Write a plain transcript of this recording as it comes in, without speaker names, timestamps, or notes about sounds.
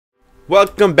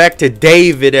Welcome back to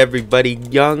David, everybody.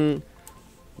 Young,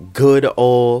 good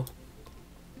old,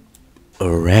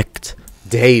 erect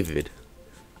David.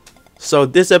 So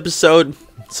this episode,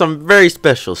 something very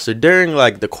special. So during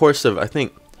like the course of, I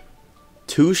think,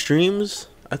 2 streams,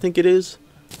 I think it is.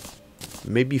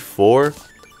 Maybe 3.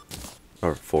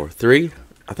 I think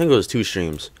it was 2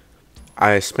 streams.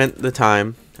 I spent the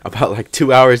time, about like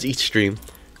 2 hours each stream,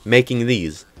 making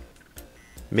these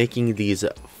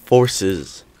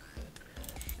forces.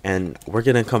 And we're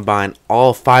going to combine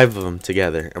all 5 of them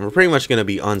together. And we're pretty much going to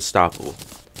be unstoppable.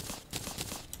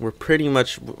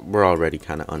 We're already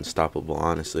kind of unstoppable,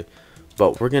 honestly.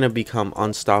 But we're going to become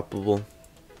unstoppable.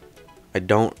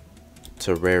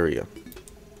 Terraria.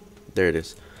 There it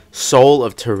is. Soul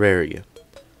of Terraria.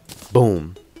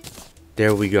 Boom.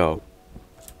 There we go.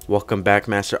 Welcome back,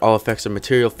 Master. All effects and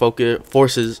material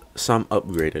forces, some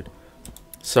upgraded.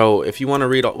 So, if you want to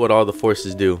read what all the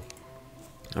forces do,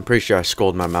 I'm pretty sure I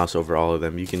scrolled my mouse over all of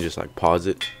them. You can just like pause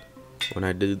it when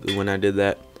I did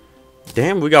that.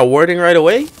 Damn, we got warding right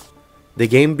away. The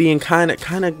game being kind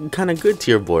of good to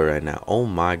your boy right now. Oh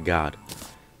my god.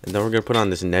 And then we're gonna put on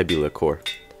this nebula core.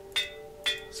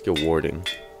 Let's get warding.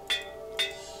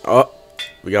 Oh,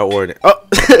 we got warding. Oh,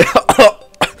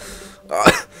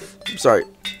 I'm sorry.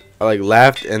 I like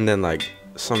laughed and then like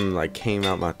something like came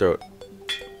out my throat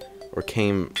or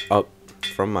came up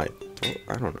from my throat.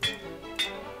 I don't know.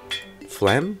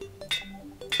 Phlegm?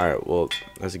 Alright, well,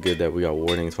 that's good that we got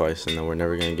warding twice and then we're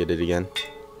never gonna get it again.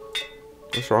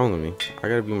 What's wrong with me? I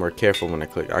gotta be more careful when I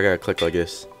click. I gotta click like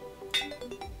this.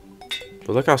 But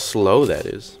look how slow that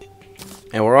is.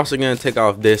 And we're also gonna take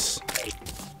off this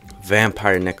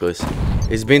vampire necklace.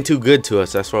 It's been too good to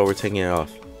us, that's why we're taking it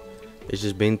off. It's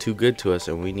just been too good to us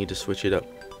and we need to switch it up.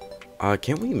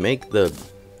 Can we make the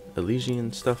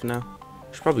Elysian stuff now?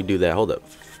 We should probably do that. Hold up.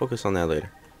 Focus on that later.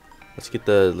 Let's get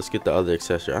the other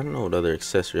accessory. I don't know what other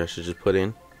accessory I should just put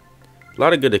in. A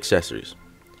lot of good accessories.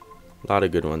 A lot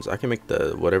of good ones. I can make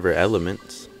the whatever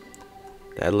elements.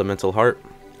 The elemental heart.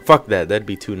 Fuck that. That'd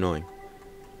be too annoying.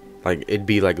 Like, it'd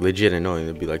be like legit annoying.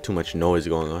 There'd be like too much noise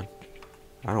going on.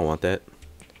 I don't want that.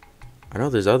 I know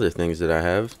there's other things that I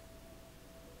have.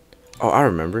 Oh, I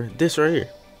remember. This right here.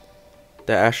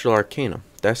 The Astral Arcanum.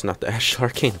 That's not the Astral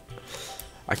Arcanum.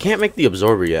 I can't make the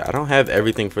absorber yet. I don't have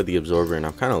everything for the absorber and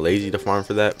I'm kind of lazy to farm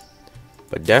for that.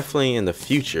 But definitely in the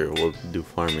future we'll do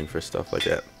farming for stuff like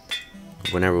that.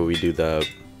 Whenever we do the...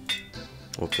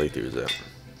 What playthrough is that?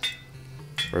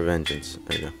 Revengeance.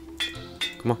 There you go.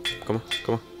 Come on. Come on.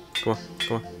 Come on. Come on.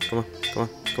 Come on. Come on. Come on.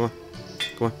 Come on.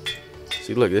 Come on.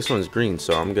 See, look. This one's green,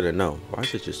 so I'm gonna know. Why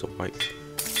is it just white?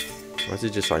 Why is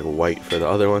it just like white for the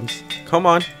other ones? Come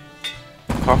on.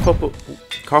 Cough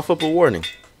up a warning.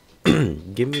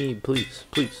 Give me, please.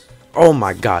 Oh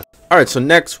my god. Alright, so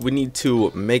next we need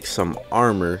to make some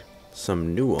armor.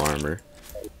 Some new armor.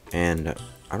 And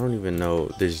I don't even know.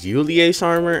 There's Yuliace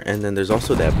armor. And then there's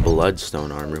also that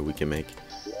bloodstone armor we can make.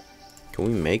 Can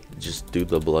we do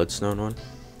the bloodstone one?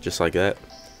 Just like that?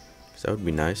 Because that would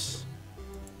be nice.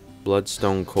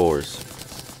 Bloodstone cores.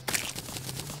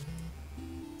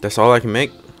 That's all I can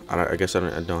make. I guess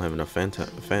I don't have enough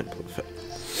Phantoplasm.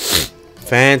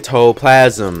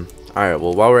 Alright,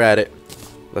 well, while we're at it,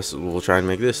 we'll try and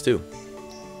make this too.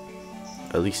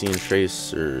 Elysian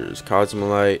Tracers,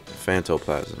 Cosmolite,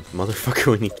 Phantoplasm.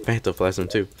 Motherfucker, we need Phantoplasm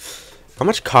too. How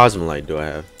much Cosmolite do I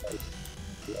have?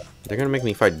 They're gonna make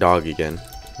me fight Dog again.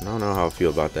 I don't know how I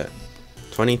feel about that.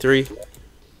 23.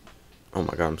 Oh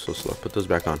my god, I'm so slow. Put those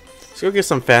back on. Let's go get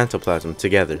some Phantoplasm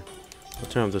together.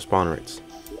 We'll turn up the spawn rates.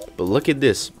 But look at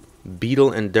this.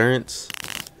 Beetle Endurance.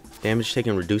 Damage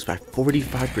taken reduced by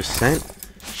 45%.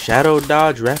 Shadow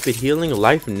Dodge, Rapid Healing,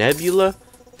 Life Nebula,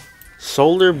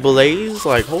 Solar Blaze.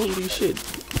 Like, holy shit.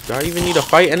 Do I even need to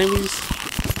fight enemies?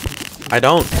 I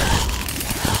don't.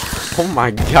 Oh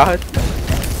my god.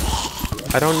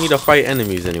 I don't need to fight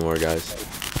enemies anymore, guys.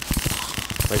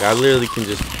 Like, I literally can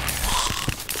just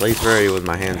play Terraria with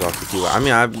my hands off the keyboard. I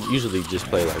mean, I usually just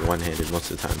play like one-handed most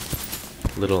of the time.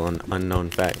 Little unknown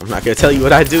fact. I'm not gonna tell you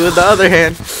what I do with the other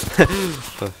hand.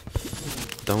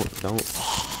 Don't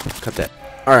cut that.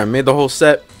 All right, made the whole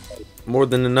set. More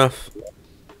than enough.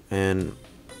 And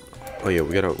oh yeah,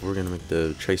 we're gonna make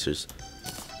the tracers.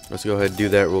 Let's go ahead and do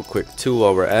that real quick too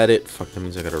while we're at it. Fuck, that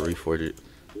means I gotta reforge it.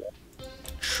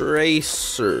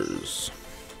 Tracers.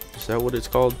 Is that what it's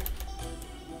called?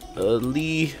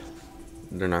 They're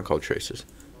not called tracers.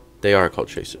 They are called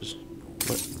tracers.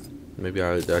 What? Maybe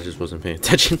I just wasn't paying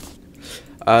attention.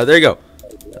 There you go.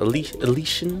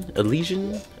 Elysian,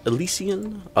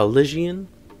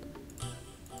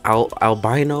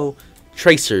 albino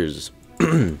tracers.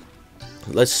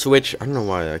 Let's switch. I don't know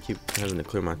why I keep having to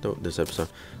clear my throat this episode.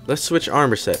 Let's switch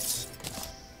armor sets.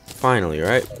 Finally,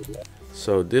 right?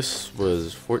 So this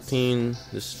was 14.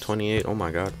 This is 28. Oh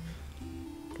my god.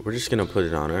 We're just gonna put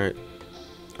it on, alright?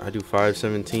 I do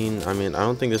 517. I mean, I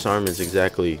don't think this armor is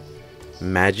exactly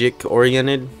magic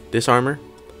oriented, this armor.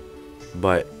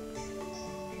 But,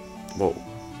 whoa.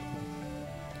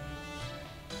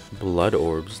 Blood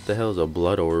orbs. What the hell is a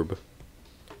blood orb?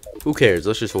 Who cares?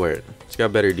 Let's just wear it. It's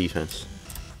got better defense.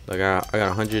 Like I got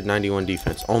 191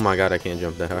 defense. Oh my god, I can't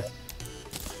jump that high.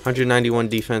 191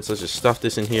 defense. Let's just stuff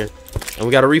this in here. And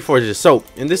we gotta reforge this. So,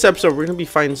 in this episode, we're gonna be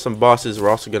fighting some bosses. We're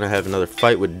also gonna have another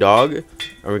fight with Dog. And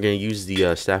we're gonna use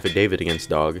the Staff of David against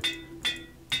Dog.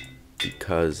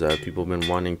 Because people have been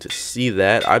wanting to see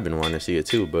that. I've been wanting to see it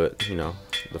too. But, you know,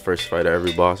 the first fight of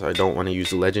every boss, I don't want to use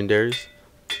the legendaries.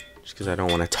 Just because I don't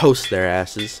want to toast their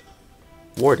asses.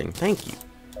 Warding. Thank you.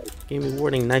 Gave me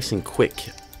warding nice and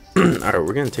quick. Alright,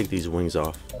 we're gonna take these wings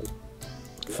off.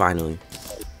 Finally.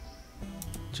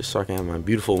 Just so I can have my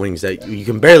beautiful wings that you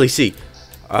can barely see.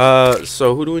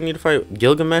 So who do we need to fight?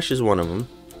 Gilgamesh is one of them.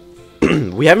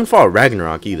 We haven't fought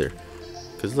Ragnarok either.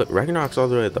 Because look, Ragnarok's all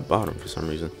the way at the bottom for some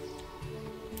reason.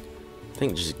 I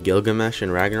think just Gilgamesh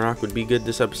and Ragnarok would be good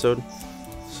this episode.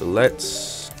 So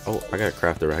let's... Oh, I gotta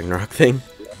craft the Ragnarok thing.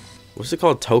 What's it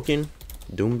called? Token?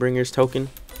 Doombringer's token?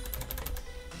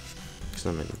 Because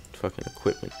I'm in fucking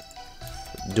equipment.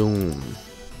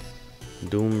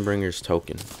 Doombringer's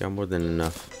token. Got more than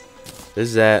enough. This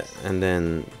is that, and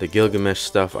then the Gilgamesh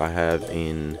stuff I have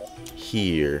in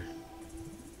here.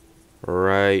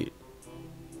 Right.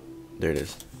 There it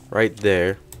is. Right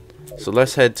there. So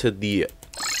let's head to the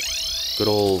good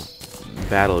old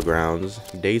battlegrounds.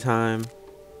 Daytime.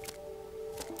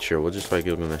 Sure, we'll just fight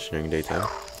Gilgamesh during daytime.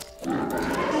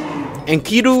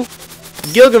 Enkidu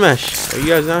Gilgamesh. Are you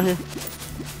guys down here?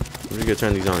 I'm just gonna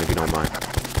turn these on if you don't mind.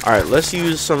 Alright, let's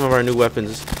use some of our new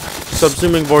weapons.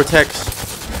 Subsuming Vortex.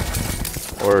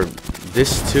 Or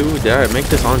this too. Did I make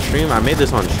this on stream? I made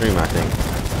this on stream, I think.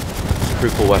 It's a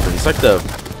pretty cool weapon. It's like the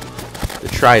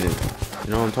trident.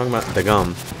 You know what I'm talking about? The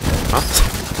gum. Huh?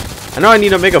 I know I need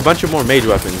to make a bunch of more mage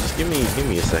weapons. Just give me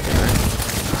a second,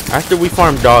 right? After we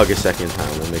farm Dog a second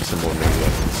time, we'll make some more mage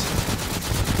weapons.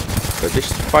 But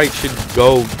this fight should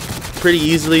go pretty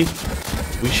easily.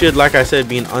 We should, like I said,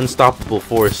 be an unstoppable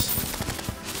force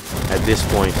at this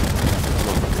point.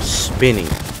 Spinning.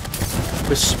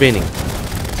 We're spinning.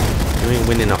 We ain't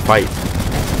winning a fight.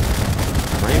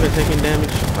 Am I even taking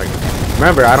damage? Like,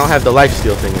 remember, I don't have the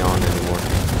lifesteal thing on anymore.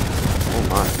 Oh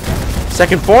my.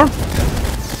 Second form?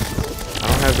 I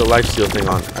don't have the lifesteal thing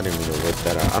on. I didn't mean to whip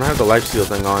that out. I don't have the lifesteal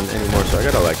thing on anymore, so I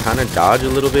gotta like kind of dodge a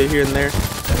little bit here and there.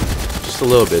 Just a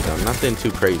little bit though. Nothing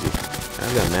too crazy.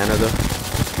 I got mana though.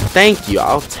 Thank you.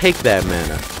 I'll take that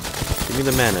mana. Give me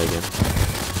the mana again.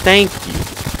 Thank you.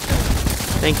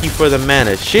 Thank you for the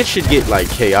mana. Shit should get like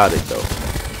chaotic though.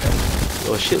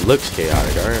 Well, shit looks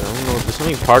chaotic. Alright, I don't know if there's so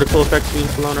many particle effects being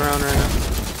flown around right now.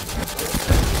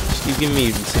 Just keep giving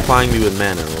me, supplying me with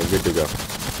mana. We're good to go.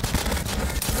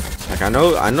 Like I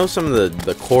know some of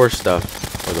the core stuff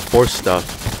or the force stuff.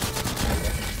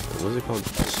 What's it called?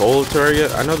 Soul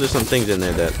Terraria. I know there's some things in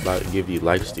there that give you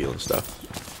lifesteal and stuff.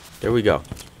 There we go.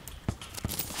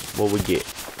 What we get?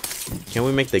 Can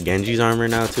we make the Genji's armor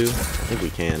now too? I think we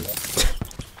can.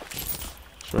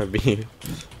 might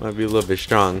be a little bit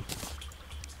strong.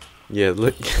 Yeah,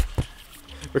 look.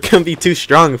 We're gonna be too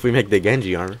strong if we make the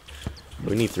Genji armor.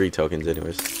 We need 3 tokens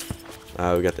anyways.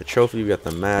 We got the trophy, we got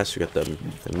the mask, we got the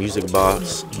music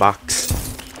box,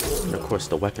 and of course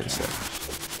the weapon set.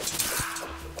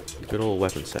 Good old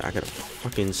weapon set. I gotta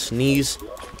fucking sneeze.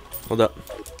 Hold up.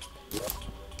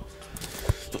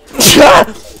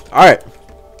 Alright.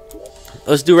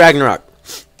 Let's do Ragnarok.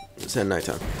 It's at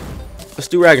nighttime. Let's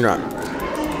do Ragnarok.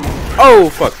 Oh,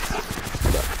 fuck.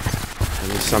 Hold up. Let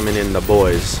me summon in the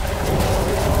boys.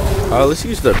 Let's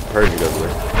use the Purge Guzzler.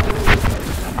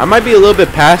 I might be a little bit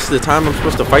past the time I'm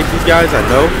supposed to fight these guys, I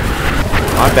know.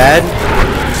 My bad.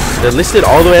 They're listed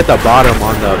all the way at the bottom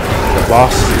on the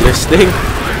boss listing.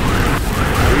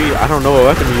 I don't know what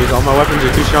weapon to use. All my weapons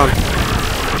are too strong.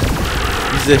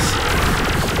 Use this.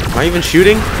 Am I even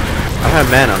shooting? I don't have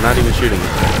mana. I'm not even shooting.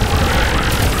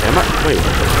 Am I? Wait.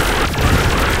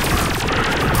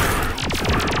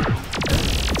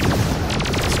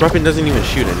 This weapon doesn't even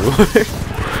shoot anymore.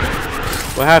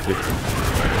 What happened?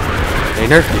 They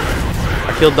nerfed it.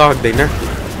 I killed Dog. They nerfed it.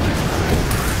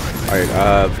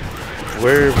 Alright,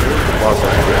 where's the boss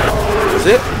at? Is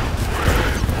it?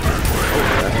 Oh,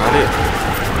 that's not it.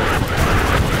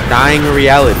 Dying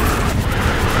Reality.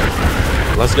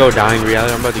 Let's go, Dying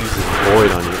Reality. I'm about to use this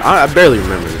void on you. I barely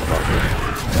remember this boss.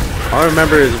 All I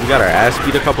remember is we got our ass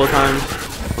beat a couple of times.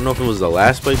 I don't know if it was the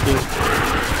last playthrough.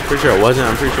 Pretty sure it wasn't.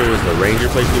 I'm pretty sure it was the Ranger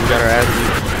playthrough we got our ass beat.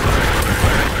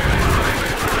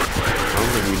 I don't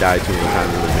think we died too many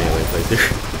times in the melee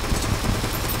playthrough.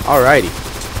 Alrighty.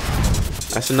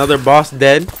 That's another boss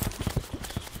dead.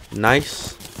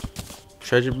 Nice.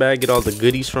 Treasure bag, get all the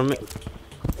goodies from it.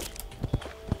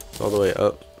 It's all the way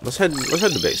up. Let's head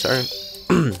to base, alright?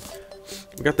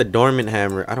 We got the dormant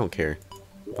hammer. I don't care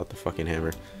about the fucking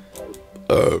hammer.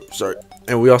 Sorry.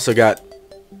 And we also got,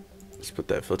 let's put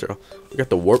that filter on. We got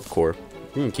the warp core.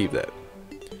 We can keep that.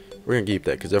 We're gonna keep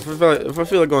that because if I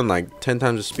feel like going like 10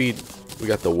 times the speed, we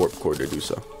got the warp core to do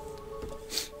so.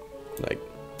 Like,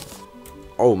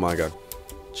 oh my god,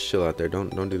 chill out there.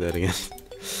 Don't do that again.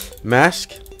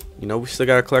 Mask. You know, we still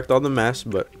gotta collect all the masks,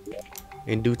 but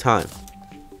in due time,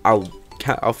 I'll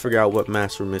figure out what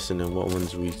masks we're missing and what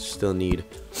ones we still need.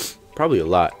 Probably a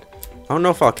lot. I don't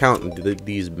know if I'll count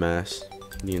these masks,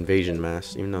 the invasion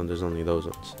masks, even though there's only those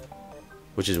ones.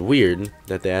 Which is weird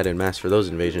that they added masks for those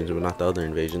invasions, but not the other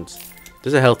invasions.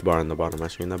 There's a health bar on the bottom of my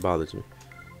screen that bothers me.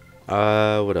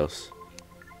 What else?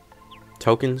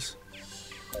 Tokens.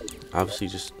 Obviously,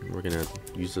 just we're gonna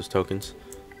use those tokens,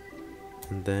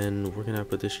 and then we're gonna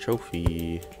put this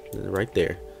trophy right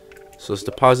there. So let's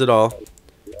deposit all,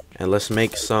 and let's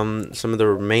make some of the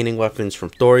remaining weapons from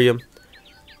thorium.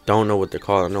 Don't know what they're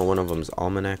called. I know one of them is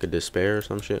Almanac of Despair or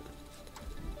some shit.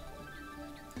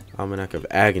 Almanac of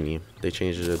Agony. They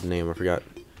changed the name. I forgot.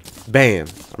 Bam.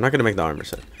 I'm not gonna make the armor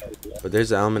set, but there's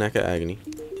the Almanac of Agony.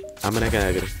 Almanac of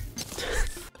Agony.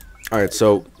 All right,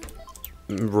 so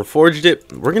reforged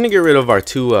it. We're gonna get rid of our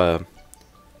two. Well,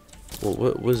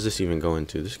 what does this even go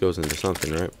into? This goes into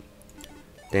something, right?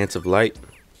 Dance of Light.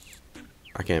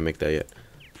 I can't make that yet.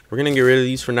 We're gonna get rid of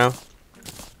these for now.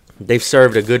 They've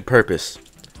served a good purpose.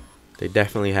 They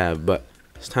definitely have, but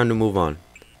it's time to move on.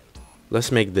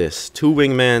 Let's make this 2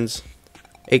 wingmans,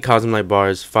 8 cosmolite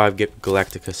bars, 5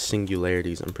 Galactica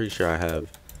singularities. I'm pretty sure I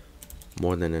have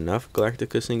more than enough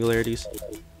Galactica singularities.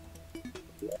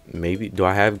 Maybe. Do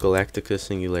I have Galactica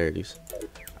singularities?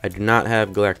 I do not have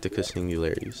Galactica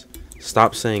singularities.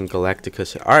 Stop saying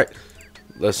Galactica. Alright.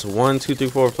 Let's 1, 2, 3,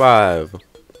 4, 5.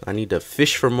 I need to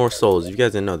fish for more souls. You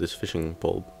guys didn't know this fishing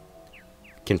pole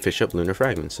can fish up lunar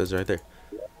fragments. Says right there.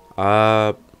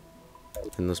 And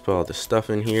let's put all this stuff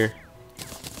in here.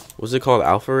 What's it called?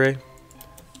 Alpha ray?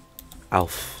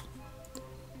 Alpha.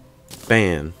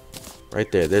 Bam.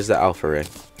 Right there. There's the alpha ray.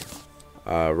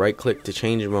 Right click to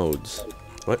change modes.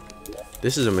 What?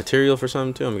 This is a material for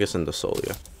something too? I'm guessing the soul,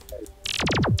 yeah.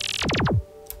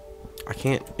 I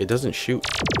can't. It doesn't shoot.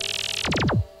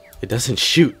 It doesn't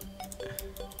shoot.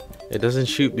 It doesn't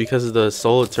shoot because of the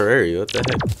soul of Terraria. What the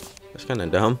heck? That's kind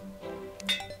of dumb.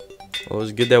 Well, it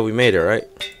was good that we made it, right?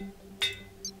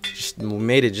 We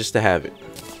made it just to have it.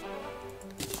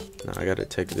 Now I gotta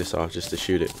take this off just to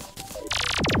shoot it.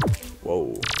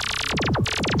 Whoa.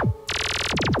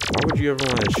 Why would you ever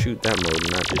want to shoot that mode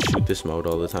and not just shoot this mode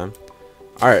all the time?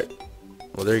 Alright.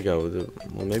 Well, there you go.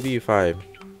 Well, maybe if I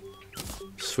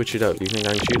switch it up, do you think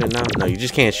I can shoot it now? No, you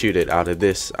just can't shoot it out of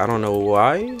this. I don't know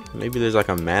why. Maybe there's like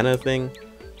a mana thing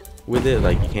with it.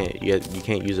 Like you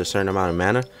can't use a certain amount of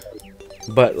mana.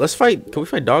 But let's fight. Can we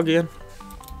fight Dog again?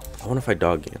 I want to fight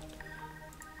Dog again.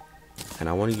 And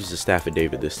I want to use the Staff of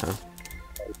David this time.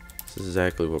 This is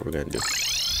exactly what we're gonna do.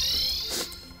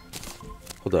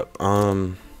 Hold up.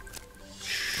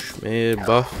 Mid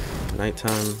buff.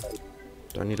 Nighttime.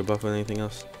 Do I need a buff with anything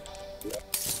else?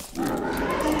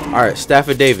 Alright, Staff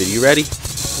of David, you ready?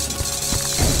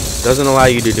 Doesn't allow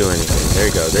you to do anything. There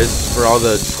you go. There's for all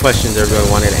the questions everybody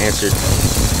wanted answered.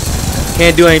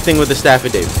 Can't do anything with the Staff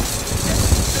of David.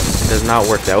 It does not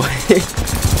work that way.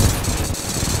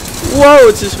 Whoa,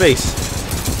 it's his face.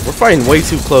 We're fighting way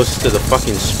too close to the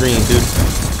fucking screen, dude.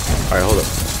 Alright, hold up.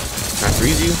 Can I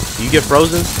freeze you? Do you get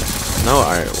frozen? No?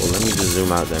 Alright, well, let me just zoom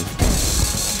out then.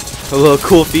 A little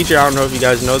cool feature, I don't know if you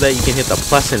guys know that. You can hit the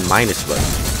plus and minus button.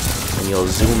 And you'll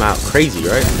zoom out crazy,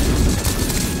 right?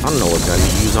 I don't know what gun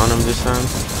you use on him this time.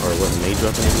 Or what mage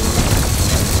weapon you use on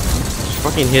him. Just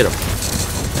fucking hit him.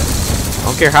 I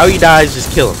don't care how he dies, just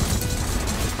kill him.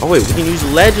 Oh wait, we can use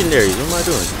legendaries. What am I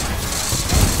doing?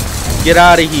 Get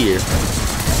out of here.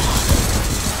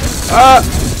 I'm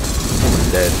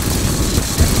dead.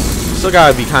 Still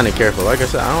gotta be kind of careful. Like I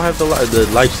said, I don't have the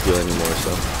life steal anymore,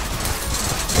 so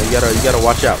you gotta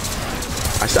watch out.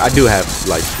 I do have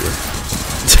life steal,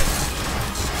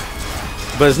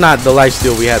 but it's not the life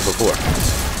steal we had before.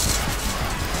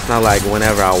 It's not like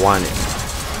whenever I want it.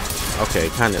 Okay,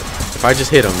 kind of. If I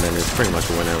just hit him, then it's pretty much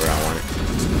whenever I want it.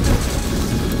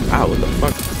 Ow, what the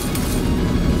fuck?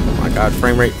 Oh my god,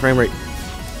 frame rate, frame rate.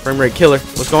 Frame rate killer.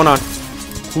 What's going on?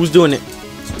 Who's doing it?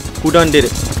 Who done did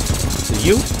it? Is it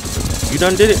you? You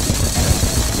done did it?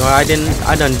 No, I didn't.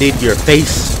 I done did your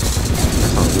face. That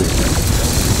sounds weird.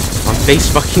 My face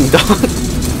fucking dog.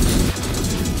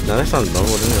 No, that sounds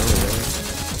normal to me.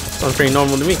 That sounds pretty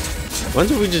normal to me. Why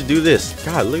don't we just do this?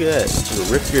 God, look at that.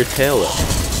 Just rip your tail up.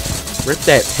 Rip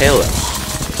that tail up.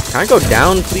 Can I go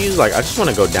down, please? Like, I just want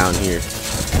to go down here.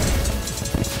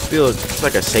 I feel it's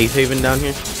like a safe haven down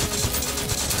here.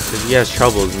 Because he has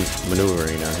trouble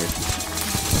maneuvering down here.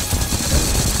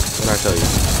 What did I tell you?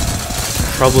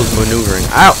 Trouble's maneuvering.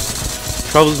 Ow!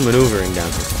 Trouble's maneuvering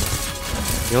down here.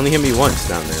 You only hit me once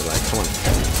down there. Like, come on.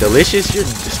 Delicious? You're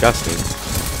disgusting.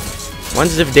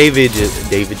 Once if David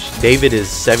is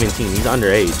 17. He's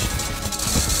underage.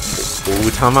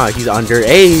 Ooh, time out. He's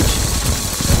underage.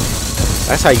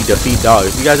 That's how you defeat dogs.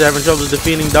 If you guys are having trouble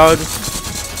defeating dogs,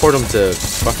 report them to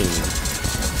fucking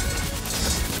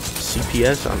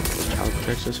CPS. I don't know, Child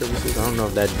Protection Services. I don't know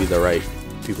if that'd be the right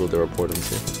people to report them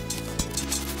to.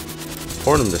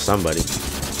 Report them to somebody.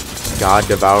 God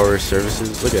Devourer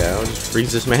Services. Look at that. I'll just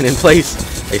freeze this man in place.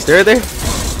 Hey, stay there.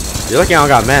 You're lucky I don't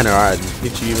got mana. Alright,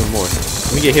 hit you even more.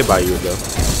 Let me get hit by you though.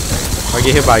 If I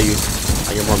get hit by you,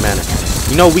 I get more mana.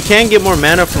 You know, we can get more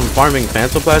mana from farming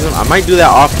Phantoplasm. I might do that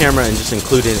off camera and just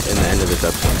include it in the end of this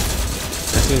episode.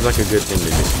 That seems like a good thing to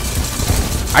do.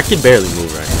 I can barely move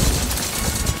right now.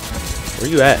 Where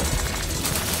you at?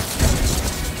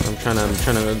 I'm trying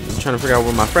to figure out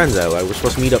where my friends at. Like, we're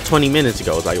supposed to meet up 20 minutes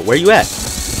ago. It's like, where you at?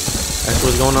 That's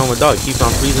what's going on with dog. Keeps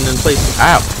on freezing in place.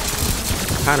 Ow.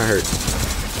 Kinda hurt.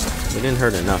 It didn't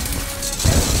hurt enough.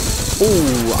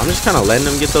 Ooh, I'm just kinda letting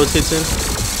them get those hits in.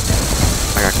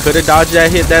 Like, I could have dodged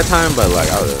that hit that time, but like,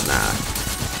 I was nah.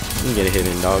 You can get a hit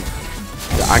in, dog.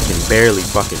 I can barely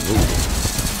fucking move.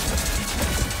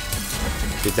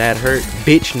 Did that hurt?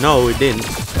 Bitch, no, it didn't.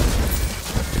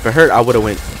 If it hurt, I would have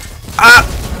went, ah!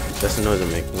 That's the noise I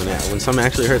make. When something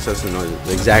actually hurts, that's the noise,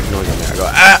 the exact noise I make. I go,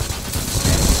 ah!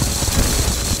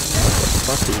 What the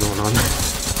fuck is going on?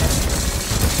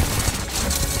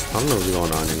 I don't know what's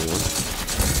going on, anyone.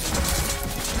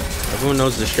 Everyone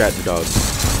knows the strat, the dog.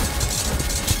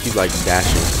 Just keep, like,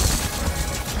 dashing.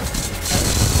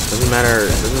 Doesn't matter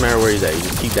where he's at. You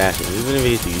just keep dashing. Even if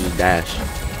he's you just dash.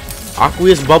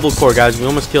 Aqueous Bubble Core, guys. We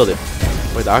almost killed it.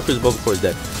 Wait, the Aqueous Bubble Core is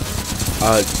dead.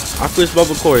 Aqueous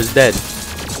Bubble Core is dead.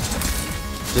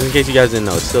 Just in case you guys didn't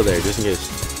know, it's still there. Just in case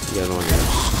you guys don't want to know.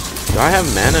 Do I have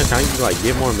mana? Can I like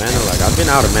get more mana? Like, I've been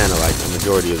out of mana like the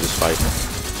majority of this fight.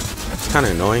 It's kind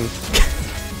of annoying.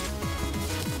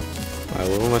 Alright,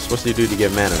 what am I supposed to do to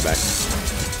get mana back?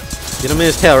 Get him in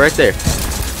his tail right there.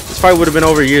 This fight would have been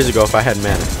over years ago if I had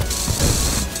mana.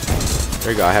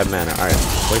 There you go, I have mana. Alright,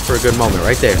 wait for a good moment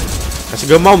right there. That's a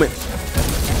good moment.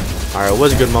 Alright, it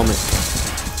was a good moment.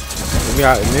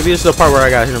 Maybe this is the part where I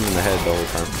got hit him in the head the whole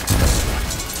time.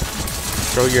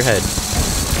 Throw your head.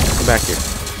 Come back here.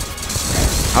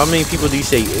 How many people do you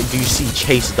see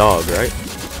chase dog, right?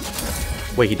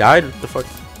 Wait, he died? What the fuck?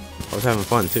 I was having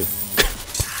fun too.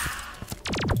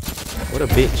 What a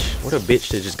bitch. What a bitch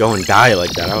to just go and die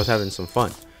like that. I was having some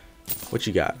fun. What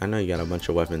you got? I know you got a bunch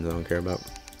of weapons I don't care about.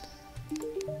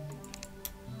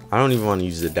 I don't even want to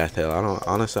use the death hail.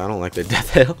 Honestly, I don't like the death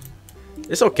hail.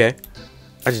 It's okay.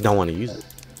 I just don't want to use it.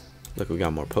 Look, we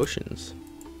got more potions.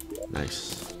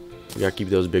 Nice. We gotta keep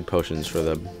those big potions for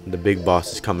the big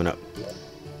bosses coming up.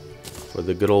 For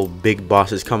the good old big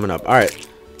bosses coming up. Alright.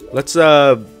 Let's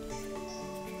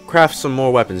craft some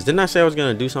more weapons. Didn't I say I was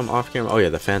gonna do something off camera? Oh yeah,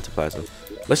 the Phantoplasm.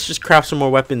 Let's just craft some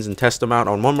more weapons and test them out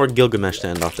on one more Gilgamesh to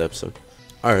end off the episode.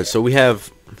 Alright, so we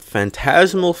have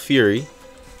Phantasmal Fury.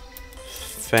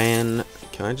 Can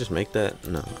I just make that?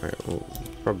 No. Alright, well,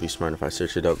 probably smart if I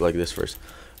search it up like this first.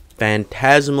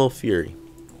 Phantasmal Fury.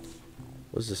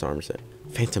 What does this armor say?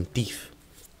 Phantom Thief.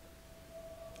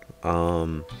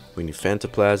 We need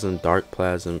Phantoplasm, Dark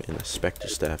Plasm, and a Spectre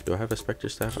Staff. Do I have a Spectre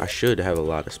Staff? I should have a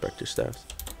lot of Spectre Staffs.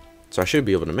 So I should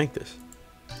be able to make this.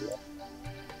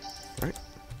 Right?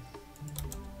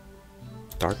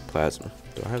 Dark Plasma.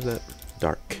 Do I have that?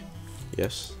 Dark.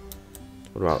 Yes.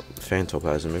 What about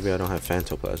Phantoplasm? Maybe I don't have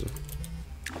Phantoplasm.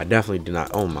 I definitely do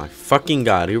not. Oh my fucking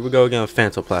god. Here we go again with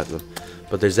Phantoplasm.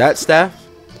 But there's that staff.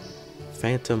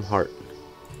 Phantom Heart.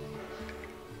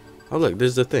 Oh look,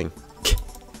 there's the thing.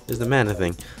 There's the mana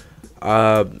thing.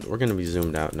 We're gonna be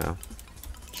zoomed out now.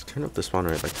 Just turn up the spawn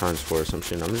rate like ×4 or some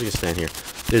shit. I'm just gonna stand here.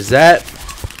 There's that.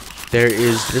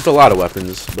 There's a lot of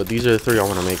weapons, but these are the 3 I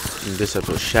want to make in this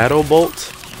episode. Shadow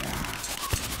Bolt.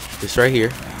 This right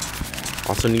here.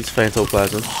 Also needs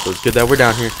Phantoplasm, so it's good that we're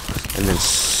down here. And then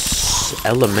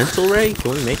Elemental Ray.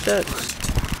 Can we make that?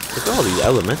 Look at all these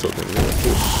elemental things.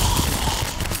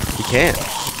 can.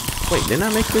 Wait, didn't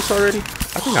I make this already?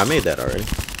 I think I made that already.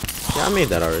 Yeah, I made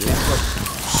that already.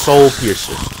 Soul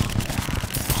Piercer.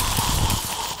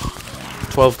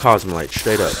 12 Cosmolite,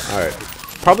 straight up. Alright.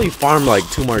 Probably farm like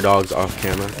 2 more dogs off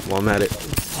camera while I'm at it.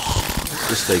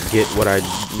 Just to get what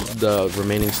the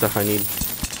remaining stuff I need.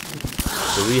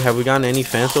 So have we gotten any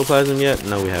Phantoplasm yet?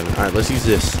 No, we haven't. Alright, let's use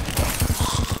this.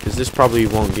 Because this probably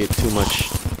won't get too much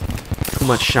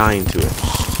shine to it.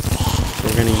 So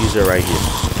we're gonna use it right here.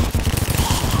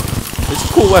 It's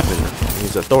a cool weapon.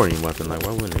 It's a thorium weapon. Like,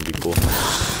 why wouldn't it be cool? But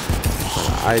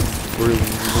we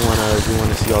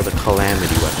wanna see all the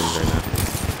calamity weapons right now.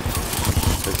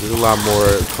 There's a lot more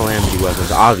calamity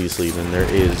weapons, obviously, than there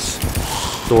is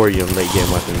thorium late game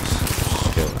weapons.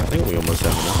 Okay, I think we almost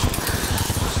have enough.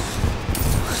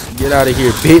 Get out of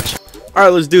here, bitch! All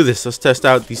right, let's do this. Let's test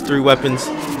out these 3 weapons.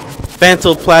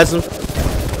 Phantoplasm.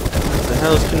 What the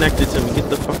hell is connected to me? Get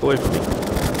the fuck away from me.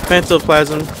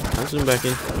 Phantoplasm. I'll zoom back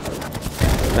in.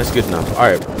 That's good enough. All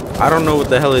right. I don't know what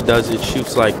the hell it does. It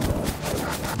shoots like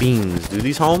beams. Do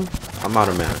these home? I'm out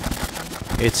of mana.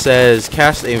 It says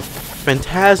cast a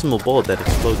phantasmal bolt that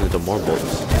explodes into more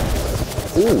bolts.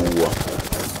 Ooh.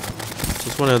 It's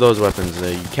just one of those weapons.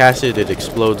 You cast it, it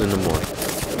explodes into more.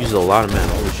 Uses a lot of mana.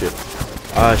 Holy shit.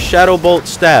 Shadow Bolt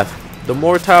Staff. The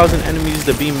more tiles and enemies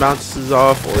the beam bounces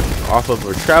off of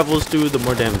or travels through, the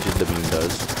more damage the beam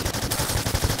does.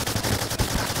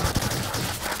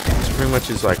 This pretty much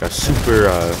is like a super,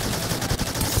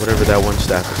 whatever that one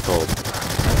staff is called.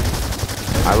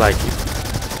 I like it.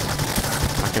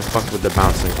 I can fuck with the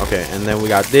bouncing. Okay, and then we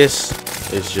got this.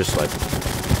 It's just like,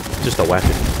 just a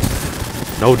weapon.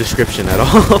 No description at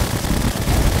all.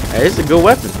 Hey, it's a good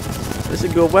weapon. It's a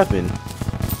good weapon.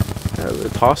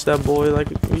 Toss that boy like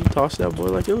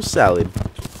it was salad.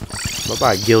 Bye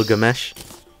bye, Gilgamesh.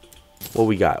 What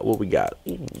we got? What we got?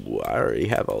 Ooh, I already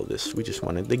have all this. We just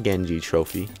wanted the Genji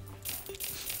trophy.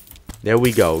 There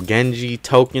we go. Genji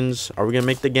tokens. Are we gonna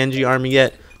make the Genji army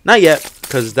yet? Not yet,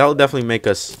 because that'll definitely make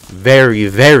us very,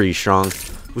 very strong.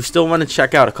 We still want to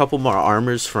check out a couple more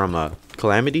armors from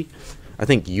Calamity. I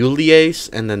think Yuliace,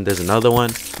 and then there's another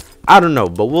one. I don't know,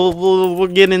 but we'll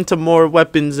get into more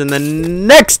weapons in the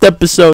next episode.